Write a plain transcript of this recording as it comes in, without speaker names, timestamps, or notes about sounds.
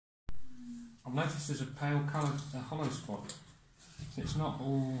I've noticed there's a pale coloured hollow spot. So it's not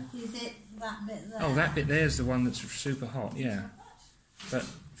all... Is it that bit there? Oh, that bit there's the one that's super hot, yeah. But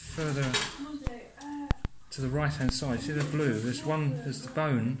further to the right hand side, see the blue? There's the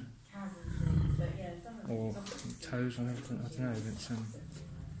bone, or toes, I don't know, but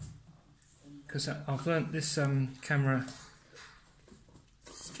because I've learnt this camera.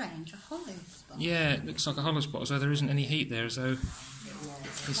 Strange, a hollow spot. Yeah, it looks like a hollow spot, as though there isn't any heat there, as though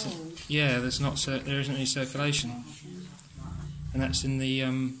yeah, there isn't any circulation, and that's in the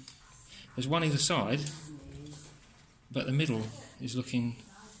there's one either side, but the middle is looking.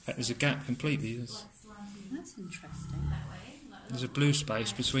 In fact, there's a gap completely. That's interesting. There's a blue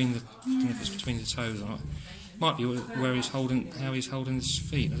space between the. I don't know if it's between the toes or not. Might be where he's holding, how he's holding his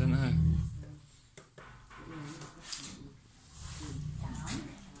feet. I don't know.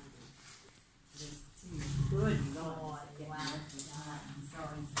 Good.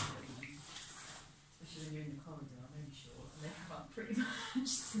 Especially when you're in the corridor, I'm sure.